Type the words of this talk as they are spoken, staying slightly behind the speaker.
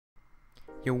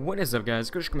Yo, what is up, guys?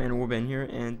 Coach Commander Warben here,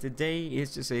 and today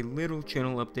is just a little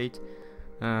channel update.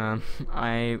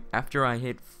 After I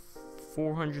hit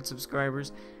 400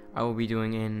 subscribers, I will be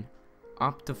doing an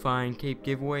OPTIFINE cape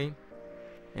giveaway,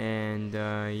 and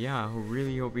yeah, I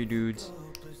really hope you dudes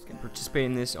can participate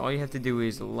in this. All you have to do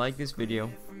is like this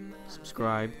video,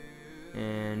 subscribe,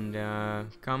 and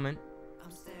comment.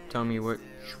 Tell me which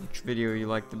video you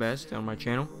like the best on my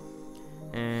channel,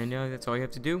 and that's all you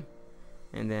have to do.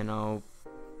 And then I'll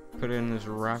put it in this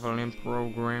raffling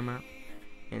program,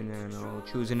 and then I'll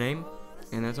choose a name,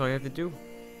 and that's all you have to do.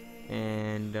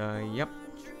 And yep.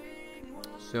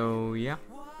 So yeah.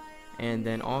 And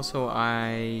then also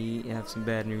I have some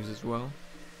bad news as well.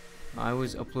 I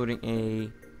was uploading a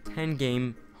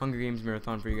 10-game Hunger Games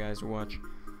marathon for you guys to watch,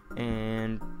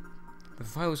 and the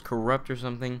file was corrupt or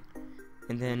something.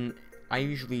 And then I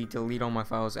usually delete all my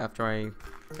files after I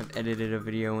have edited a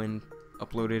video and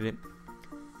uploaded it.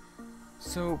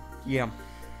 So yeah,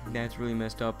 that's really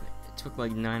messed up. It took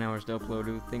like 9 hours to upload.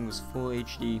 The thing was full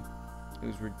HD. It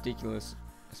was ridiculous.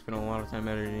 I spent a lot of time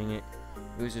editing it.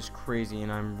 It was just crazy,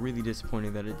 and I'm really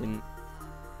disappointed that it didn't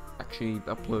actually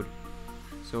upload.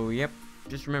 So yep,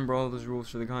 just remember all those rules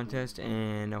for the contest,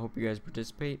 and I hope you guys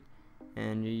participate.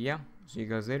 And yeah, see you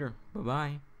guys later. Bye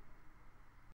bye.